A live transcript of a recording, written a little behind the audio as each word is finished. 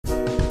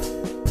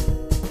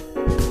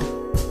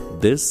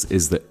This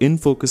is the In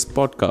Focus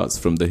podcast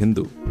from The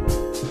Hindu.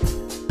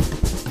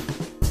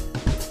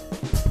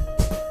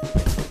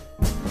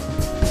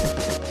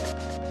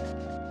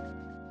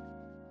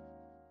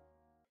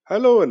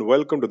 Hello and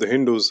welcome to The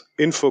Hindu's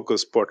In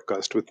Focus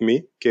podcast with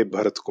me, K.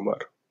 Bharat Kumar.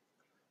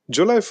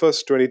 July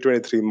 1st,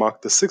 2023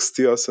 marked the sixth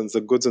year since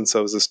the goods and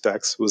services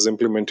tax was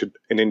implemented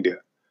in India.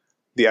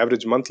 The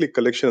average monthly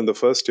collection in the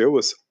first year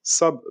was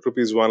sub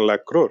rupees 1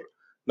 lakh crore.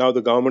 Now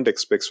the government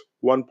expects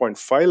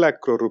 1.5 lakh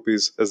crore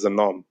rupees as the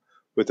norm,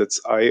 with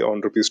its eye on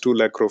rupees 2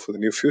 lakh crore for the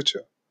near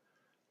future.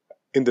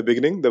 In the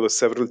beginning, there were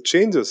several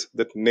changes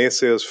that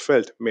naysayers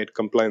felt made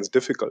compliance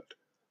difficult.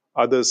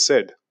 Others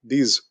said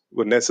these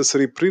were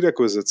necessary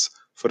prerequisites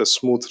for a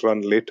smooth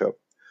run later.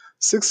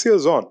 6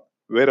 years on,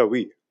 where are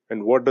we,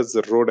 and what does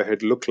the road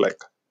ahead look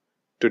like?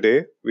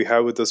 Today, we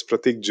have with us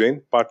Pratik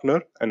Jain,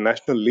 partner and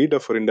national leader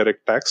for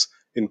Indirect Tax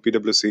in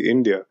PwC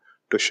India,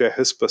 to share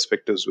his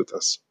perspectives with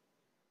us.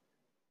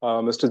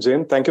 Mr.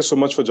 Jain, thank you so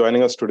much for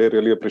joining us today.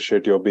 Really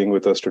appreciate your being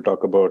with us to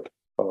talk about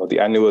the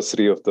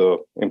anniversary of the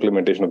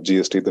implementation of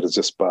GST that has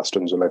just passed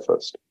on July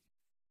 1st.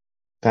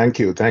 Thank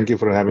you. Thank you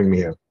for having me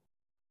here.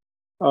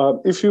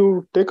 If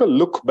you take a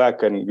look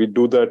back, and we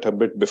do that a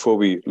bit before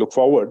we look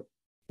forward,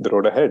 the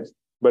road ahead,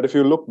 but if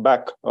you look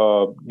back,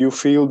 do you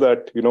feel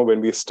that, when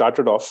we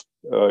started off,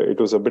 it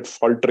was a bit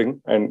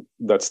faltering, and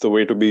that's the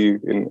way to be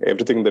in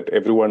everything that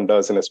everyone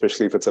does, and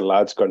especially if it's a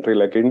large country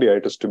like India,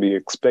 it is to be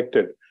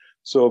expected.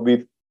 So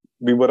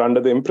we were under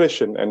the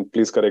impression, and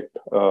please correct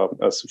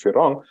us if you're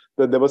wrong,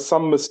 that there were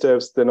some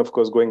missteps, then of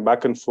course going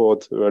back and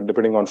forth,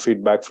 depending on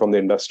feedback from the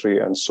industry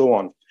and so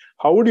on.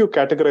 How would you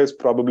categorize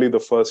probably the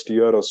first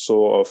year or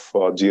so of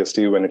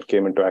GST when it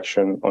came into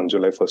action on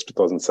July 1st,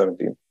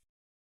 2017?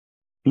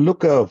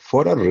 Look,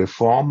 for a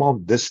reform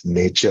of this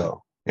nature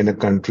in a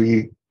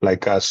country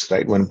like us,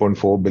 right,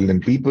 1.4 billion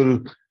people,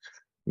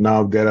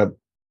 now there are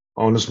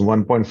almost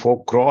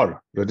 1.4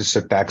 crore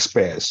registered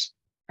taxpayers.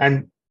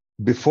 And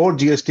before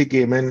GST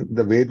came in,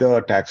 the way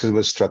the taxes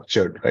were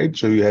structured, right?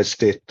 So you had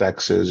state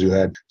taxes, you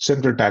had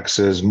central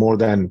taxes, more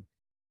than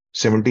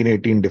 17,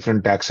 18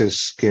 different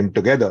taxes came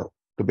together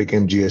to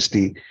become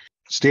GST.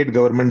 State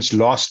governments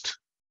lost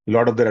a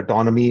lot of their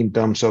autonomy in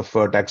terms of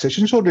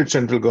taxation. So did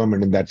central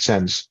government in that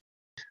sense.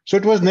 So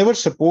it was never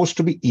supposed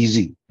to be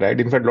easy, right?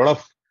 In fact, a lot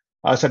of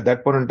us at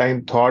that point in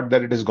time thought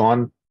that it has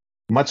gone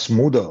much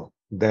smoother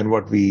than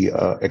what we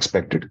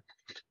expected.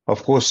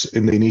 Of course,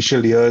 in the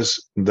initial years,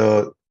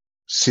 the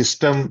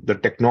system, the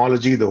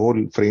technology, the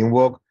whole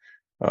framework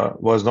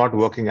was not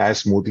working as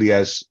smoothly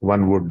as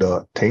one would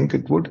think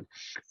it would.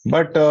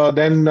 But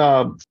then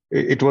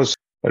it was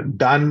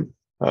done.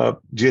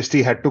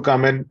 GST had to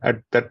come in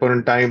at that point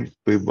in time.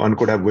 One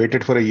could have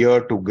waited for a year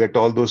to get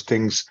all those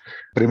things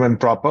prim and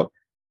proper.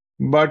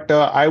 But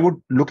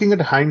looking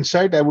at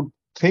hindsight, I would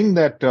think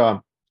that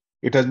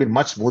it has been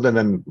much smoother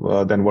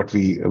than what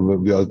we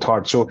all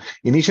thought. So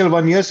initial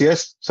 1 year,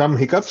 yes, some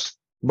hiccups,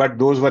 but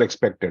those were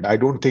expected. I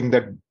don't think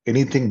that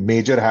anything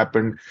major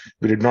happened.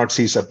 We did not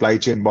see supply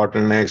chain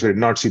bottlenecks. We did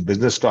not see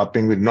business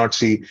stopping. We did not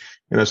see,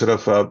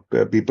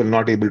 people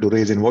not able to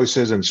raise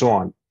invoices and so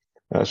on.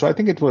 So I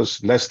think it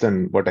was less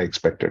than what I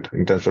expected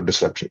in terms of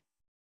disruption.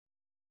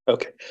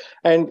 Okay.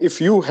 And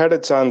if you had a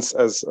chance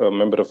as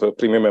a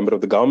premium member of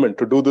the government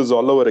to do this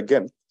all over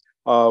again,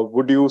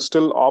 would you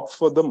still opt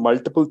for the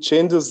multiple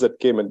changes that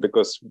came in?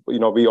 Because,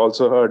 we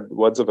also heard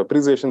words of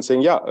appreciation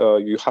saying,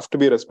 you have to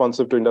be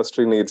responsive to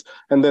industry needs.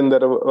 And then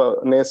there are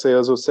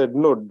naysayers who said,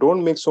 no,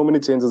 don't make so many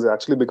changes. It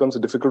actually becomes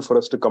difficult for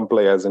us to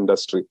comply as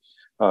industry,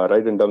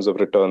 right, in terms of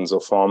returns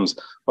or forms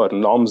or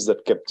norms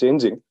that kept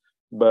changing.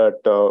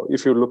 But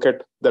if you look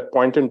at that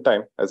point in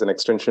time as an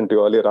extension to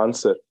your earlier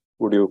answer,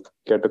 would you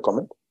care to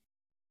comment?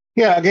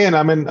 Yeah, again,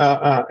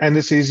 and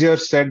it's easier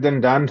said than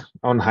done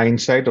on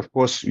hindsight. Of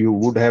course, you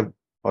would have,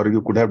 or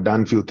you could have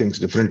done few things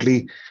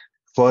differently.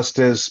 First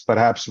is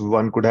perhaps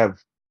one could have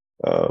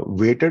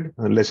waited,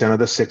 let's say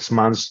another 6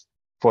 months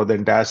for the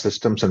entire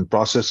systems and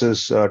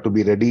processes to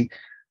be ready.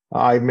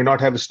 I may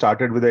not have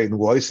started with an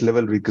invoice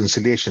level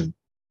reconciliation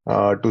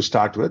to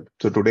start with.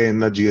 So today in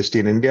the GST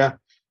in India,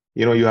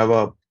 you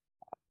have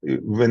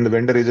when the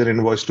vendor is an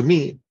invoice to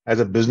me, as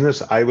a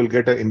business, I will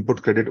get an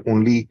input credit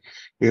only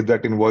if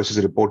that invoice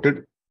is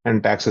reported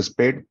and tax is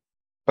paid.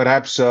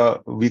 Perhaps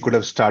we could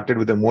have started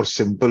with a more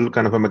simple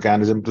kind of a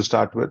mechanism to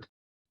start with.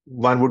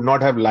 One would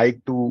not have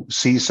liked to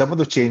see some of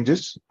the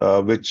changes,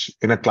 which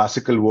in a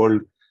classical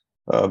world,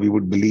 we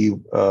would believe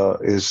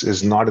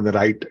is not in the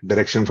right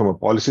direction from a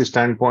policy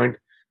standpoint.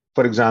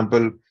 For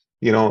example,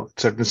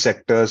 certain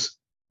sectors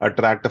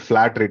attract a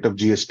flat rate of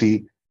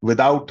GST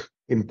without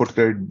input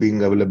credit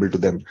being available to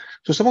them.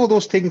 So some of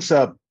those things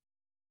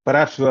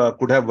perhaps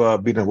could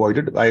have been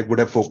avoided. I would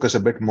have focused a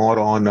bit more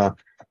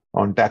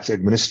on tax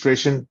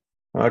administration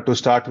to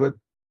start with.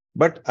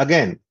 But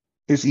again,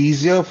 it's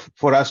easier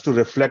for us to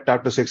reflect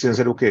after 6 years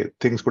and say, okay,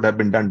 things could have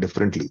been done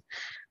differently.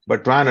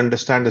 But try and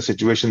understand the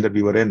situation that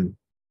we were in.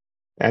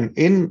 And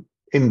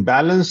in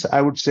balance,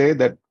 I would say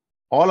that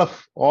all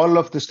of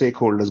the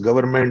stakeholders,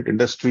 government,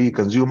 industry,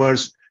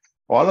 consumers,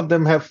 all of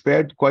them have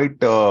fared quite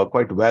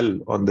well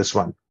on this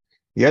one.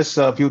 Yes,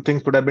 a few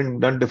things could have been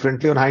done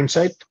differently on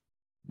hindsight,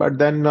 but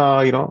then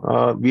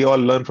we all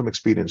learn from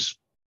experience.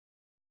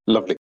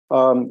 Lovely.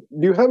 Do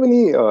you have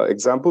any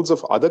examples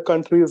of other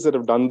countries that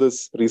have done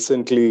this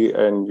recently,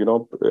 and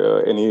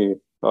any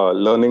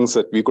learnings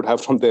that we could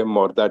have from them,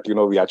 or that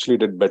we actually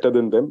did better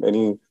than them?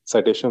 Any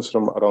citations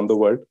from around the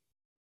world?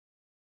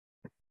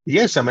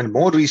 Yes, I mean,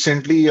 more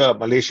recently,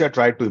 Malaysia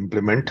tried to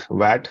implement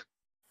VAT,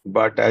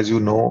 but as you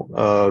know,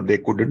 they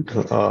couldn't.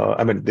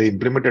 They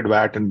implemented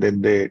VAT and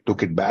then they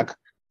took it back.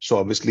 So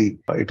obviously,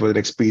 it was an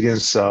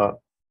experience in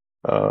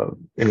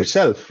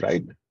itself,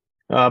 right?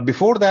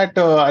 Before that,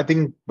 I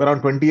think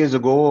around 20 years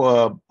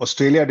ago,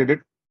 Australia did it.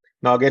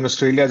 Now, again,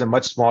 Australia is a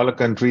much smaller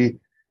country.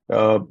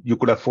 You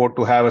could afford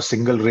to have a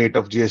single rate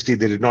of GST.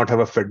 They did not have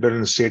a federal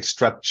and state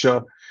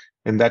structure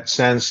in that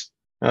sense.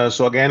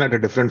 So again, at a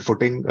different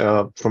footing,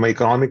 from an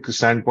economic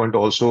standpoint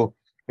also,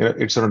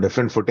 it's on a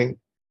different footing.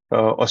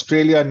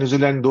 Australia, New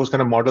Zealand, those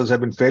kind of models have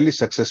been fairly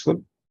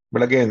successful.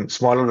 But again,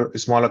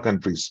 smaller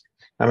countries.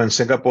 I mean,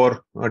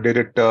 Singapore did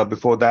it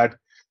before that.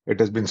 It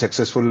has been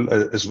successful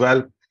as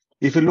well.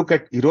 If you look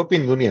at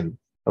European Union,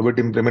 which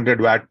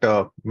implemented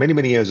VAT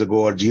many years ago,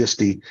 or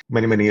GST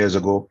many years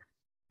ago,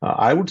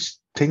 I would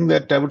say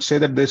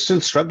that they're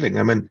still struggling.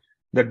 I mean,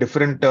 the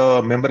different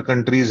member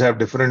countries have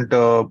different,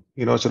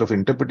 sort of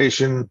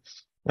interpretation.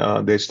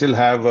 They still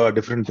have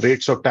different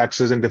rates of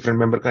taxes in different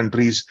member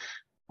countries.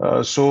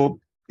 So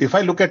if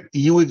I look at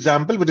EU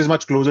example, which is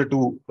much closer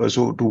to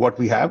what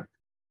we have,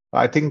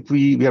 I think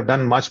we have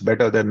done much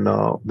better than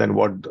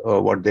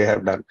what they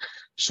have done.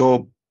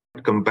 So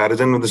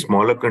comparison with the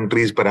smaller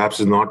countries perhaps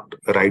is not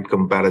a right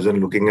comparison,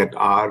 looking at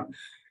our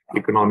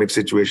economic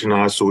situation,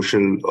 our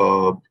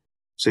social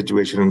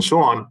situation, and so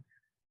on.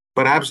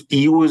 Perhaps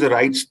EU is a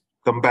right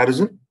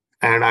comparison.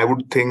 And I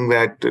would think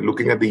that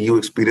looking at the EU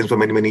experience for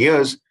many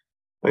years,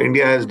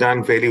 India has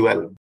done fairly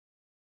well.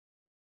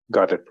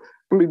 Got it.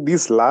 I mean,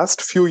 these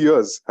last few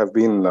years have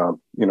been,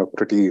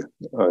 pretty.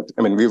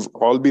 We've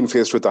all been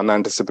faced with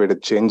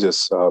unanticipated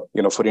changes.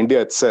 For India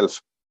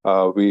itself,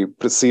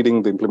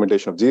 preceding the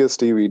implementation of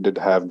GST, we did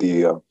have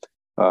the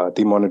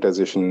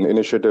demonetization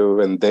initiative,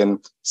 and then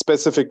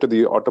specific to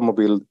the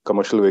automobile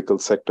commercial vehicle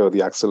sector,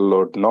 the axle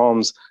load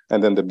norms,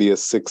 and then the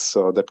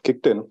BS6 that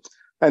kicked in.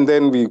 And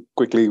then we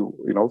quickly,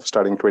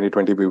 starting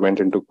 2020, we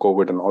went into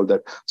COVID and all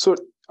that. So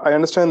I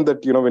understand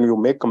that, when you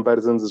make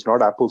comparisons, it's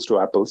not apples to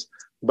apples.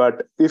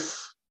 But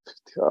if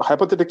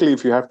hypothetically,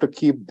 if you have to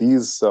keep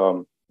these,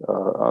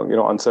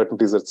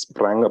 uncertainties that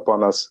sprang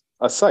upon us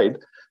aside,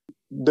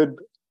 the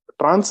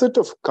transit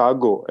of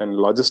cargo and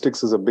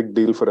logistics is a big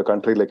deal for a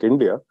country like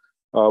India.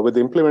 With the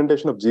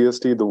implementation of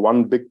GST, the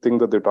one big thing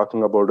that they're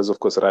talking about is,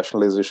 of course,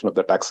 rationalization of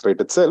the tax rate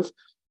itself.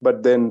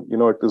 But then,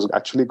 it is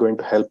actually going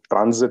to help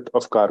transit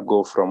of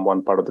cargo from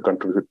one part of the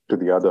country to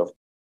the other.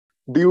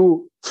 Do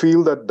you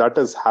feel that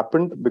has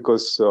happened?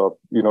 Because,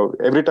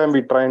 every time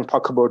we try and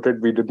talk about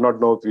it, we did not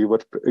know if we were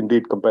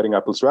indeed comparing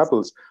apples to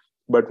apples.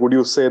 But would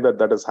you say that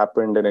has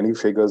happened, and any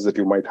figures that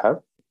you might have?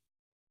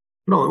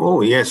 No.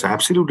 Oh, yes,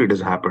 absolutely it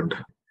has happened.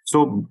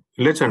 So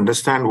let's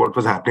understand what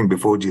was happening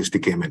before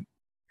GST came in.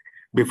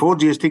 Before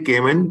GST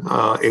came in,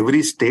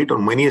 every state or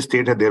many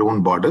states had their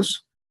own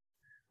borders.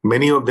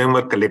 Many of them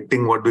were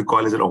collecting what we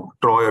call as an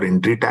octroi or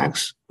entry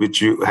tax,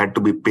 which you had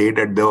to be paid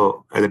at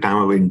the time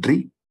of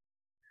entry.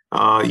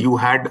 You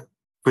had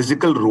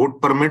physical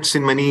road permits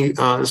in many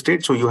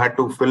states, so you had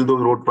to fill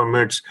those road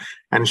permits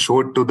and show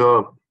it to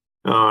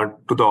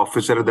the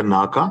officer at the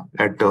NACA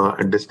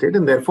at the state,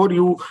 and therefore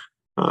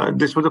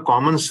this was a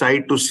common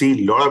sight to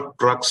see a lot of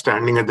trucks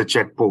standing at the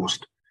check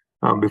post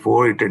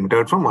before it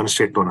entered from one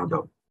state to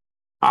another.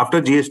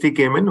 After GST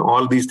came in,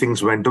 all these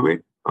things went away.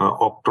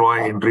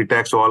 Octroi, entry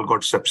tax, all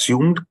got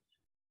subsumed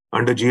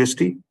under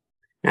GST.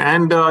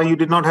 And you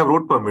did not have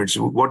road permits.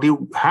 What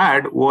you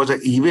had was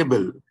an e-way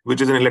bill,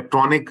 which is an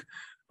electronic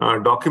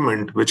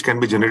document which can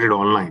be generated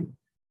online,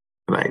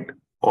 right?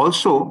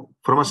 Also,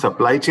 from a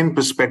supply chain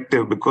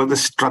perspective, because the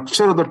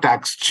structure of the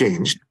tax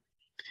changed,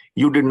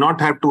 you did not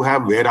have to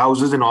have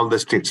warehouses in all the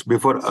states.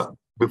 Before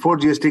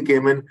GST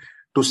came in,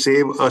 to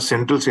save a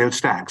central sales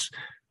tax,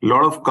 a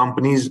lot of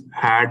companies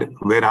had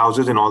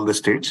warehouses in all the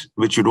states,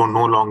 which you don't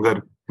no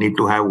longer need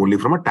to have only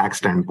from a tax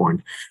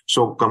standpoint.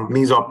 So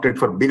companies opted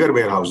for bigger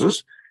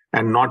warehouses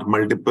and not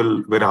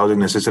multiple warehouses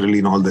necessarily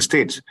in all the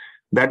states.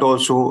 That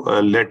also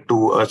led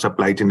to a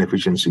supply chain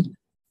efficiency.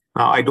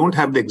 Now, I don't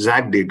have the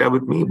exact data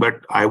with me,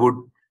 but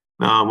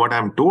what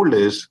I'm told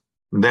is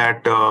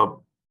that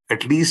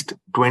at least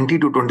 20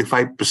 to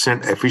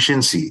 25%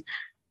 efficiency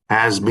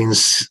has been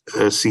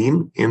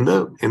seen in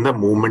the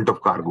movement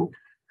of cargo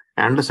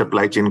and the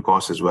supply chain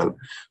costs as well.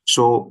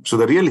 So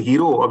the real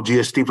hero of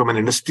GST from an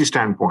industry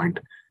standpoint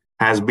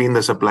has been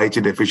the supply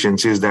chain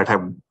efficiencies that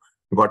have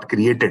got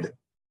created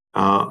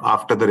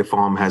after the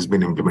reform has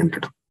been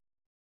implemented.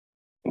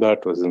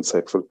 That was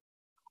insightful.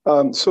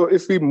 So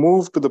if we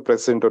move to the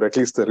present, or at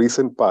least the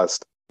recent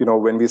past,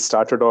 when we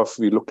started off,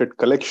 we looked at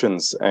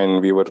collections,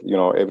 and we were,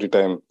 every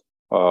time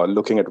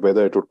looking at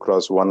whether it would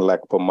cross 1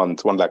 lakh per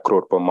month, 1 lakh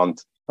crore per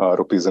month.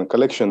 rupees in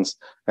collections.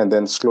 And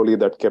then slowly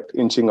that kept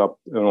inching up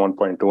in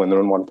 1.2 and then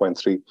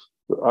 1.3.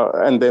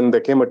 And then there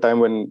came a time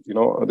when,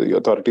 the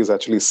authorities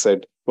actually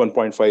said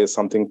 1.5 is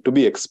something to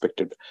be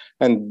expected.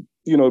 And,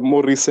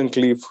 more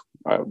recently,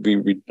 I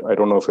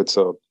don't know if it's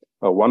a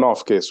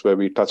one-off case where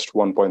we touched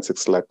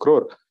 1.6 lakh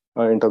crore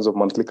in terms of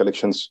monthly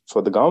collections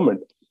for the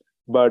government.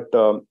 But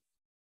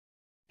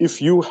if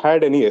you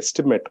had any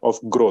estimate of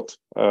growth,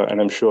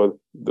 and I'm sure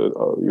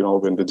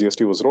when the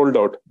GST was rolled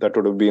out, that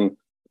would have been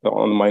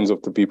on the minds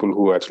of the people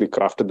who actually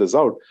crafted this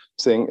out,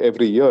 saying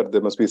every year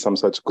there must be some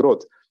such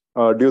growth.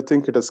 Do you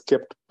think it has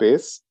kept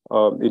pace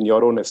in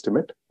your own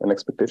estimate and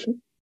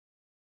expectation?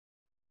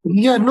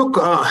 Yeah, look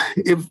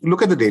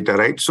at the data,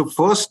 right? So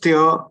first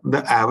year,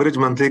 the average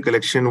monthly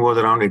collection was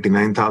around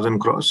 89,000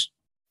 crores.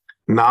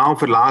 Now,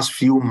 for last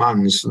few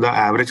months, the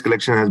average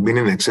collection has been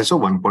in excess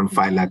of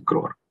 1.5 lakh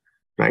crore,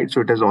 right?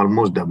 So it has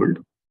almost doubled.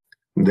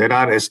 There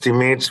are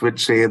estimates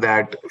which say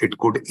that it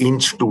could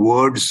inch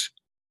towards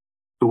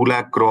 2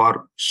 lakh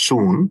crore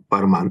soon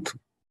per month.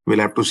 We'll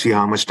have to see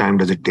how much time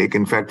does it take.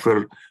 In fact,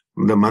 for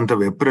the month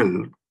of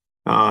April,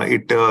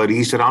 it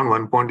reached around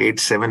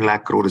 1.87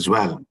 lakh crore as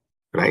well,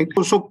 right?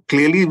 So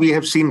clearly we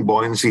have seen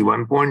buoyancy.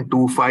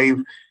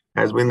 1.25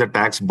 has been the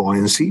tax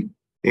buoyancy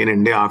in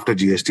India after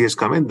GST has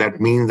come in. That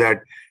means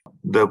that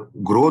the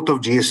growth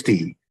of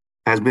GST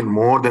has been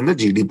more than the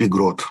GDP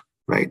growth,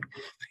 right?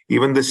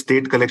 Even the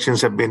state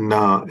collections have been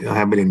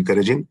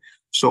encouraging.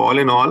 So all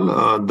in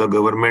all, the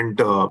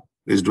government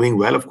is doing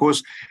well. Of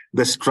course,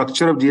 the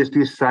structure of GST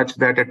is such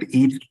that at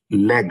each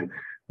leg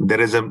there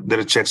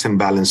are checks and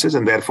balances,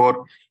 and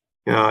therefore,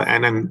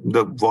 and then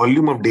the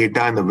volume of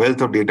data and the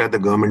wealth of data the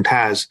government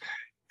has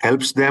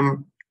helps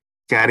them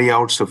carry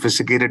out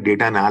sophisticated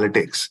data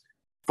analytics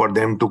for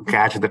them to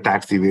catch the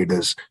tax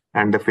evaders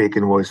and the fake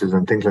invoices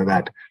and things like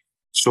that.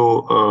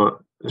 So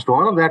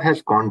all of that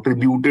has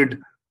contributed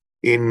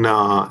in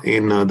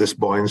this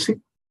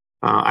buoyancy.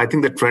 I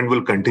think the trend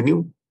will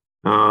continue.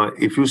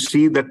 If you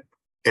see the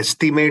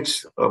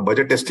estimates,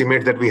 budget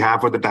estimates that we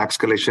have for the tax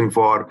collection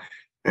for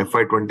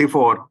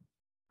FY24,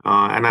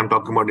 and I'm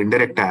talking about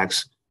indirect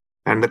tax,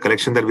 and the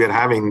collection that we are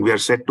having, we are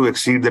set to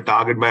exceed the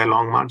target by a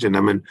long margin.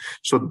 I mean,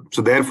 so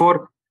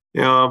therefore,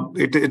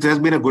 it has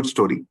been a good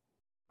story.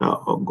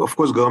 Of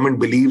course, government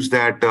believes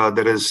that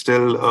there is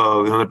still,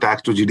 the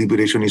tax to GDP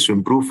ratio needs to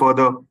improve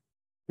further,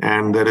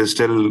 and there is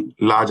still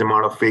large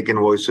amount of fake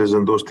invoices,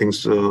 and those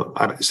things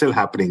are still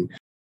happening,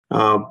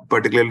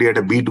 particularly at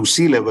a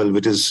B2C level,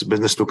 which is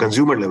business to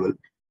consumer level.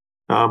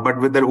 But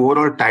with the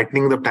overall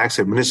tightening of the tax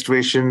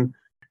administration,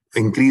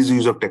 increased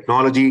use of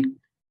technology,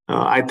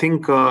 I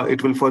think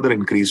it will further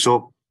increase.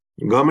 So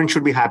government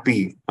should be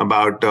happy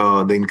about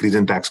the increase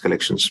in tax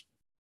collections.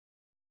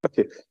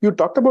 Okay, you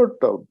talked about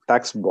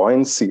tax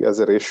buoyancy as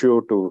a ratio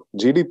to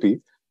GDP,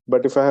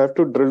 but if I have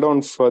to drill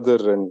down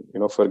further, and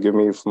forgive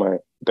me if my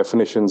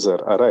definitions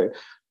are awry,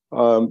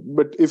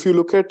 but if you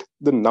look at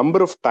the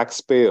number of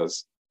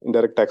taxpayers,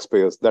 indirect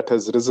taxpayers, that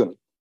has risen,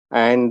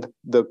 and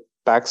the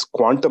tax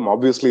quantum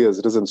obviously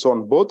has risen. So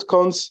on both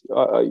counts,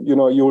 you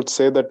would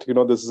say that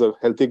this is a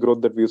healthy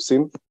growth that we've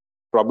seen,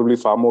 probably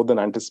far more than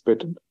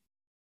anticipated.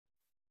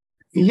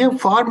 Yeah,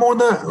 far more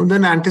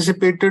than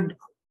anticipated.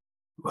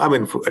 I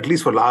mean, at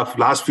least for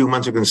last few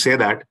months, you can say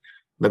that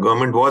the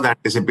government was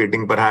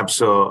anticipating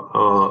perhaps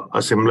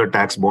a similar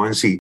tax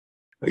buoyancy.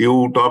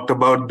 You talked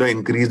about the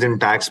increase in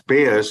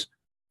taxpayers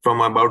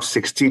from about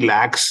 60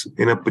 lakhs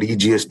in a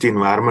pre-GST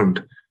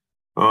environment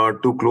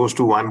to close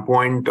to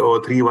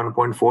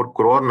 1.4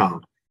 crore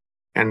now.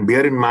 And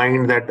bear in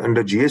mind that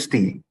under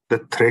GST, the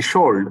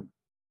threshold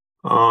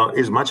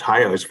is much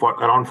higher. It's for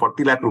around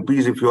 40 lakh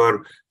rupees if you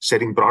are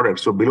selling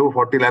products. So below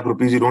 40 lakh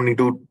rupees, you don't need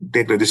to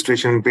take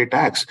registration and pay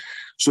tax.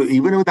 So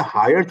even with a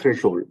higher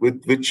threshold,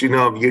 which in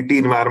a VAT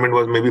environment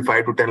was maybe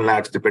 5 to 10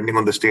 lakhs, depending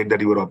on the state that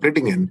you were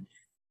operating in,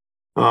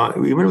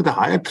 even with a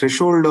higher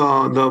threshold,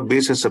 the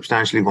base has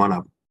substantially gone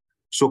up.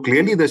 So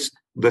clearly,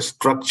 the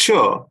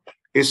structure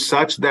is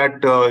such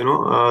that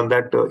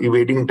that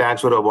evading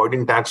tax or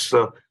avoiding tax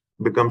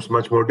becomes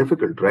much more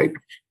difficult, right?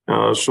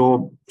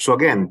 So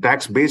again,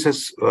 tax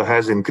base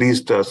has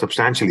increased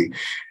substantially,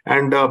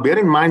 and bear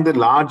in mind the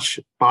large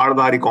part of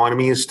our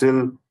economy is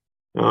still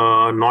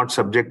not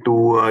subject to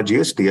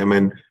GST. I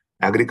mean,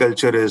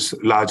 agriculture is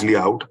largely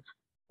out,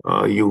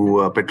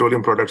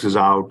 petroleum products is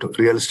out,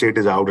 real estate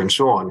is out, and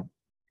so on.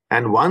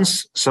 And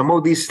once some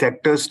of these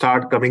sectors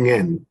start coming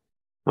in,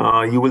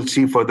 you will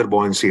see further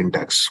buoyancy in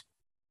tax.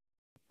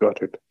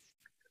 Got it.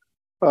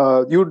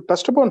 You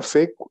touched upon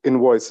fake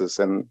invoices,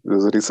 and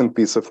there's a recent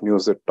piece of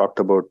news that talked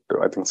about,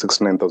 I think,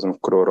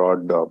 69,000 crore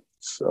odd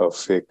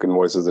fake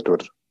invoices that were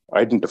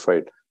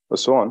identified, and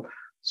so on.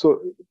 So,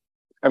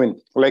 I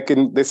mean, like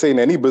they say in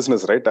any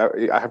business, right?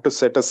 I have to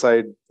set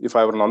aside, if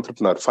I were an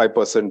entrepreneur,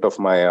 5% of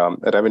my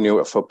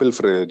revenue for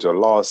pilferage or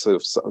loss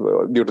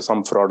due to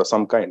some fraud of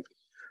some kind.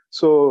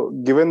 So,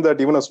 given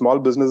that even a small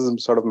business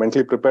is sort of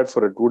mentally prepared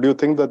for it, would you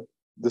think that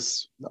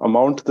this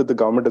amount that the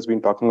government has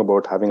been talking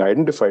about having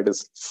identified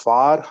is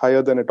far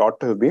higher than it ought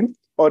to have been,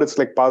 or it's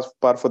like par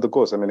for the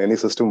course? I mean, any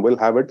system will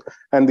have it,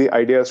 and the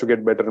idea is to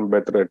get better and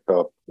better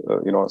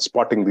at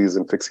spotting these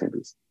and fixing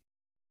these.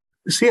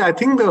 See, I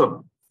think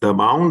the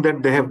amount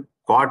that they have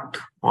caught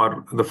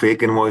or the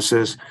fake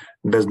invoices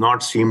does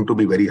not seem to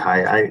be very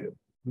high.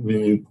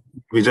 We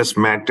just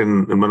met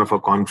in one of our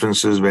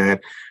conferences where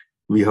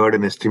we heard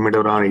an estimate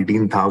around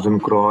 18,000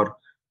 crore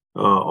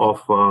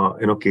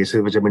of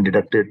cases which have been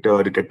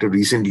detected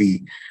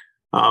recently,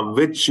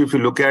 which, if you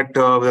look at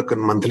the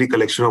monthly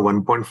collection of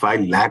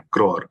 1.5 lakh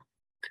crore,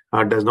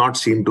 does not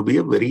seem to be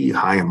a very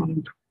high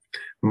amount.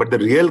 But the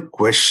real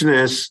question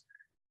is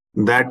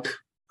that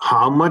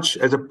how much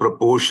as a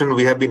proportion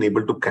we have been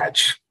able to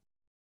catch.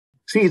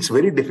 See, it's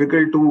very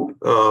difficult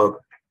to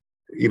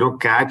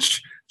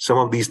catch some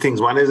of these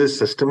things. One is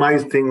a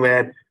systemized thing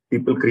where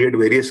people create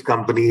various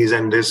companies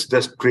and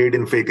just trade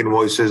in fake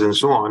invoices and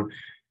so on.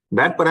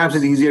 That perhaps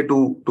is easier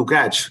to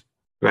catch,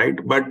 right?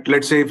 But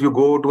let's say if you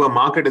go to a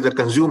market as a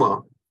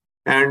consumer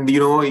and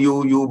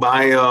you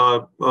buy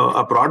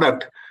a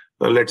product,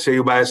 let's say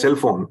you buy a cell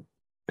phone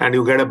and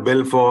you get a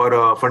bill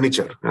for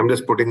furniture. I'm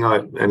just putting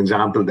an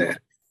example there.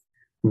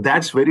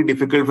 That's very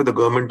difficult for the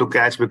government to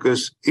catch,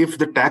 because if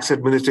the tax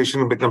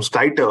administration becomes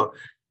tighter,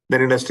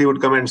 then industry would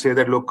come and say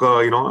that, look,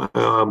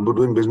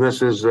 doing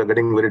business is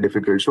getting very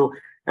difficult. So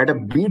at a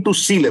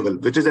B2C level,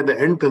 which is at the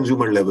end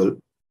consumer level,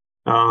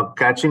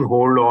 catching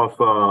hold of,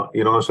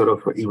 sort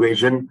of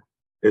evasion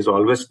is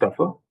always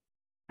tougher.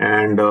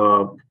 And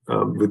at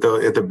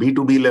the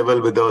B2B level,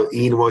 with the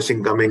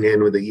e-invoicing coming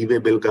in, with the e-way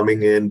bill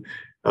coming in,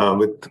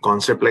 with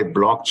concept like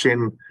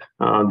blockchain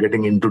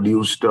getting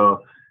introduced,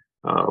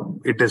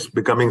 it is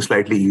becoming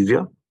slightly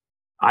easier.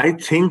 I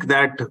think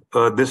that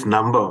this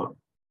number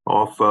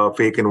of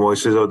fake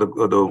invoices or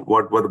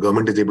what the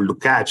government is able to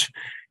catch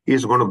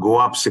is going to go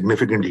up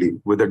significantly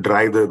with the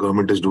drive the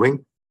government is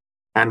doing.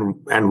 And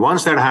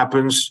once that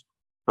happens,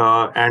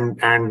 and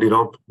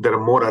there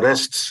are more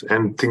arrests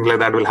and things like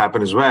that will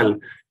happen as well,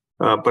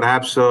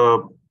 perhaps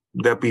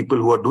the people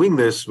who are doing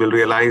this will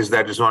realize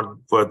that it's not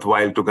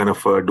worthwhile to kind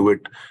of do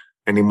it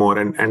anymore.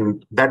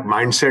 And that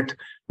mindset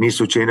needs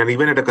to change. And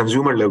even at a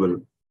consumer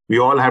level, we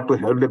all have to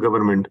help the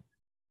government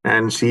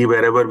and see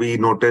wherever we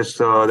notice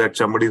that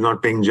somebody is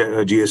not paying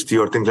GST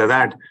or things like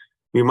that,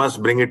 we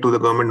must bring it to the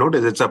government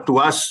notice. It's up to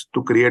us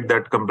to create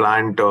that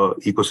compliant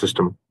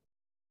ecosystem.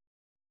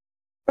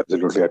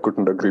 Absolutely. I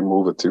couldn't agree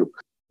more with you.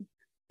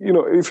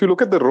 If you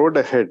look at the road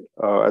ahead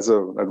as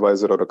an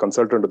advisor or a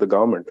consultant to the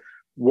government,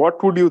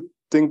 what would you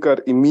think are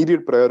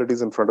immediate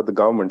priorities in front of the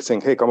government,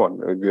 saying, hey, come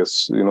on,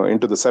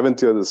 into the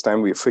 7th year, this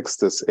time we fix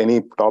this?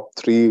 Any top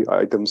 3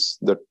 items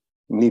that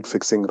need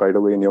fixing right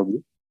away in your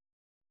view?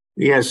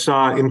 Yes.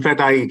 In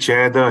fact, I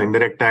chair the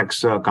Indirect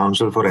Tax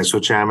Council for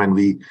SOCHAM, and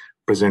we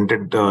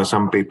presented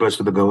some papers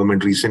to the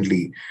government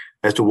recently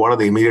as to what are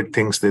the immediate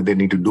things that they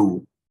need to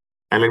do.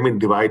 And let me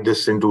divide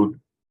this into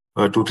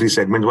 2-3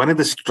 segments. One is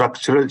the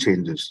structural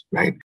changes,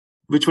 right,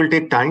 which will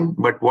take time.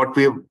 But what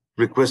we have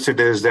requested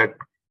is that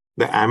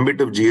the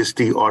ambit of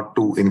GST ought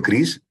to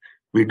increase.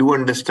 We do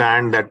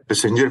understand that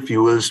passenger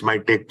fuels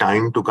might take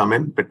time to come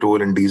in,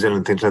 petrol and diesel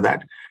and things like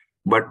that.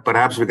 But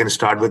perhaps we can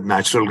start with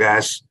natural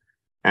gas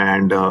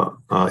and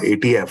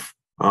ATF,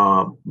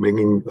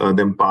 bringing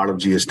them part of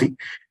GST.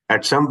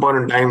 At some point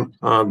in time,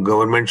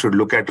 government should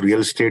look at real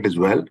estate as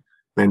well,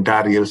 the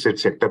entire real estate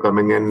sector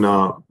coming in,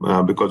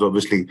 because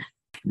obviously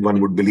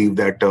one would believe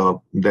that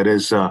there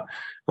is a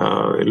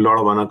lot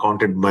of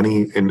unaccounted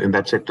money in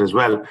that sector as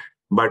well.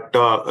 But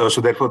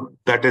so therefore,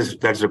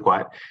 that's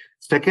required.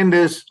 Second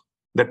is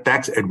the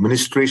tax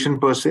administration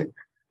per se.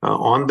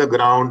 On the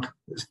ground,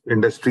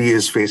 industry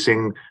is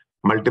facing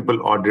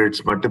multiple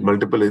audits,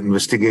 multiple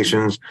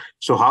investigations.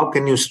 So how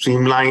can you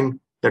streamline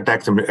the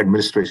tax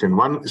administration?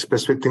 One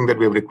specific thing that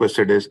we have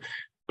requested is,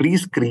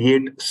 please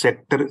create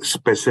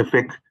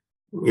sector-specific,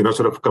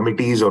 sort of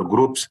committees or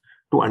groups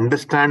to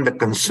understand the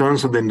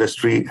concerns of the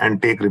industry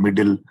and take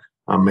remedial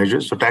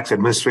measures. So tax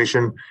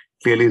administration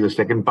clearly is the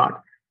second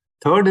part.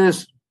 Third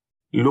is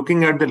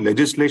looking at the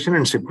legislation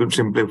and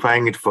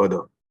simplifying it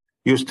further.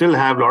 You still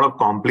have a lot of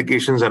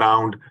complications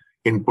around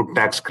input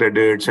tax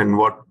credits and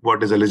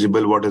what is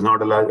eligible, what is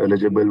not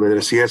eligible, whether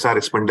CSR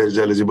expenditure is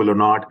eligible or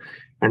not,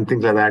 and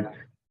things like that.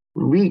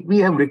 We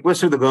have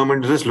requested the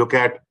government to just look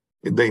at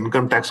the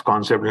income tax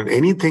concept, and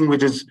anything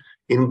which is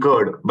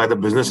incurred by the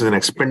business as an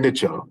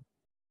expenditure,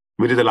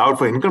 which is allowed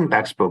for income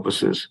tax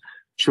purposes,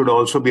 should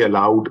also be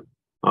allowed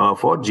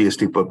for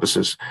GST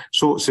purposes.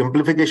 So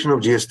simplification of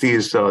GST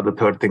is the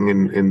third thing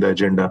in the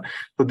agenda.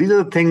 So these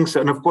are the things,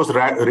 and of course,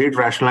 rate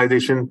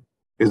rationalization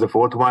is the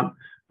fourth one.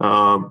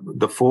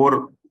 The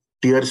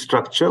 4-tier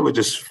structure, which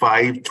is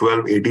 5,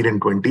 12, 18, and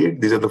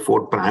 28. These are the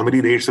 4 primary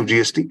rates of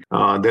GST.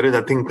 There is,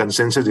 I think,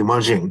 consensus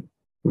emerging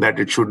that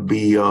it should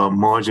be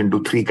merged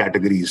into 3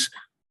 categories.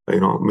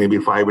 Maybe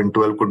 5 and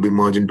 12 could be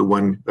merged into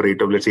one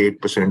rate of, let's say,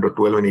 8%, or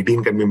 12 and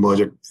 18 can be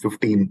merged at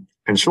 15,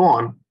 and so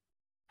on.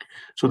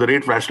 So the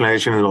rate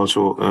rationalization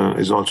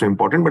is also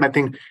important, but I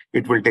think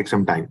it will take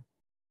some time.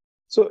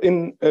 So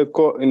in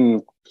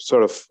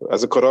sort of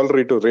as a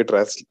corollary to rate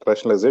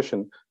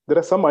rationalization, there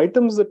are some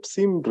items that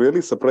seem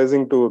really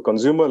surprising to a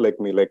consumer like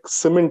me, like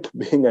cement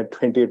being at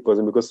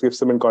 28%, because if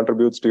cement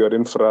contributes to your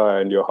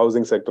infra and your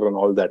housing sector and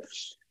all that.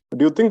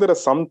 Do you think there are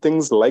some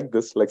things like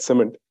this, like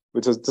cement,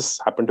 which has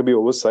just happened to be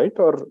oversight,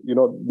 or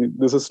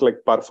this is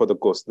like par for the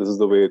course? This is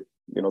the way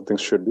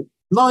things should be.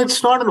 No,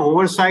 it's not an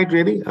oversight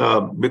really,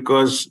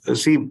 because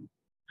see,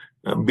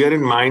 bear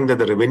in mind that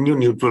the revenue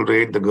neutral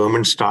rate the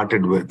government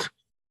started with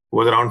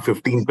was around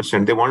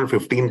 15%. They wanted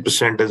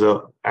 15% as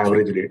a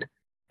average rate.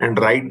 And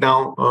right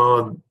now,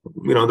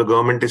 the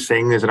government is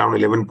saying is around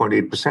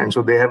 11.8%.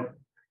 So they have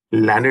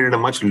landed at a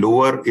much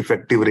lower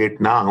effective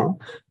rate now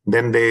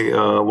than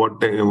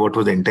what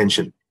was the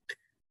intention.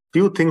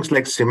 Few things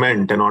like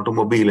cement and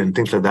automobile and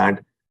things like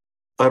that,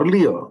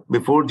 earlier,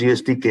 before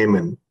GST came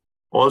in,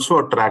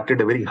 also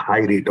attracted a very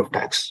high rate of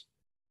tax,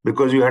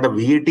 because you had a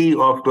VAT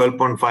of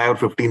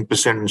 12.5 or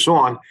 15% and so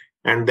on,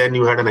 and then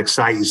you had an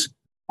excise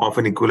of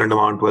an equivalent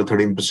amount, 12,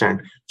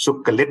 13%. So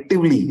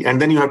collectively,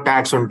 and then you have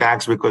tax on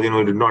tax because,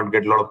 you did not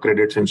get a lot of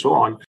credits and so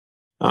on.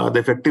 The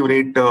effective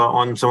rate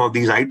on some of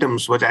these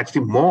items was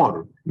actually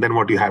more than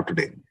what you have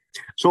today.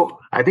 So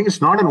I think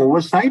it's not an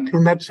oversight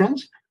in that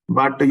sense,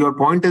 but your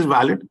point is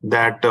valid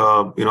that,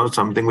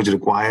 something which is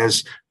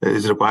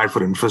required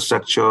for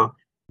infrastructure,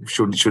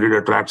 should it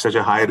attract such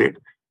a high rate?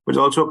 It's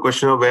also a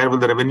question of where will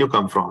the revenue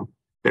come from.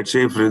 Let's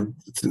say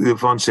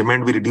if on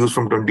cement we reduce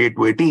from 28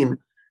 to 18,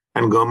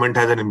 and government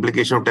has an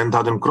implication of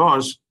 10,000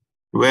 crores,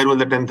 where will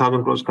the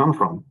 10,000 crores come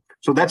from?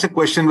 So that's a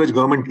question which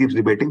government keeps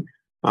debating.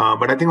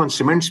 But I think on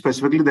cement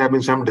specifically, there have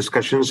been some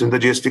discussions in the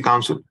GST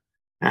Council,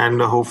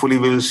 and hopefully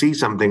we'll see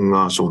something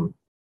soon.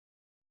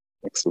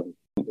 Excellent.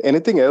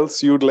 Anything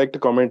else you'd like to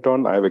comment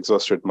on? I've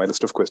exhausted my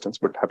list of questions,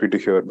 but happy to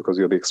hear because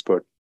you're the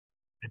expert.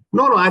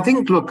 No, I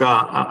think, look,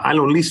 I'll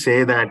only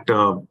say that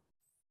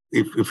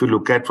if you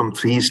look at from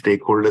three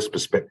stakeholders'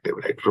 perspective,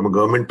 right? From a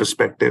government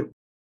perspective,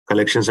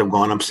 collections have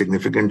gone up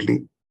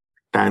significantly.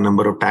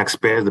 Number of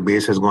taxpayers, the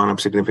base has gone up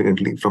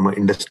significantly. From an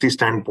industry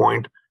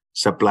standpoint,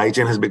 supply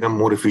chain has become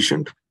more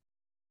efficient.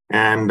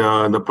 And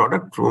the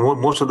product,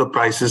 most of the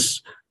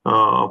prices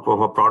of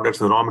our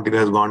products and raw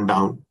material has gone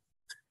down.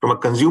 From a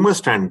consumer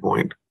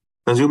standpoint,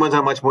 consumers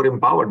are much more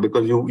empowered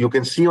because you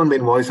can see on the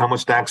invoice how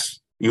much tax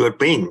you are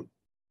paying,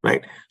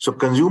 right? So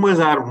consumers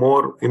are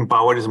more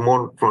empowered, is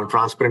more from a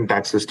transparent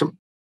tax system.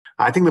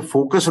 I think the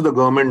focus of the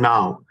government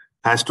now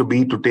has to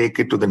be to take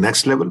it to the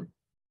next level.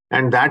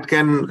 And that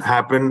can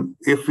happen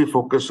if we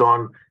focus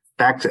on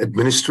tax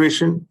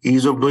administration,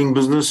 ease of doing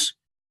business,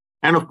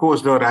 and of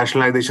course, the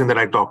rationalization that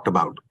I talked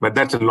about. But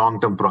that's a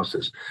long-term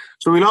process.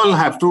 So we'll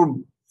have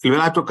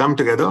to come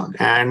together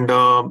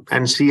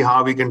and see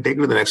how we can take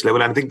it to the next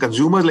level. And I think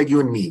consumers like you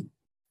and me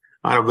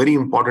are a very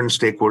important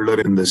stakeholder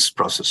in this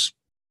process.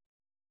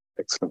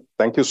 Excellent.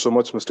 Thank you so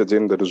much, Mr.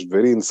 Jain. That was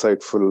very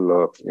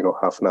insightful,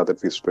 half an hour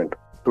that we spent.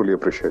 Truly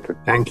appreciate it.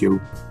 Thank you.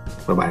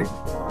 Bye-bye.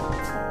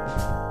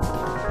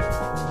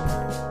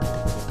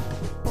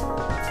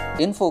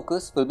 In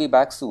Focus will be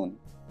back soon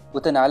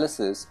with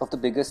analysis of the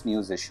biggest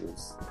news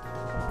issues.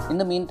 In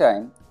the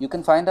meantime, you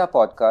can find our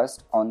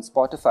podcast on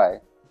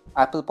Spotify,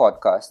 Apple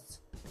Podcasts,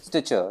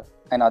 Stitcher,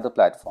 and other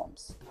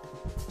platforms.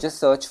 Just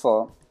search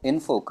for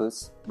In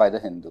Focus by The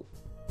Hindu.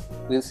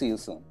 We'll see you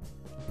soon.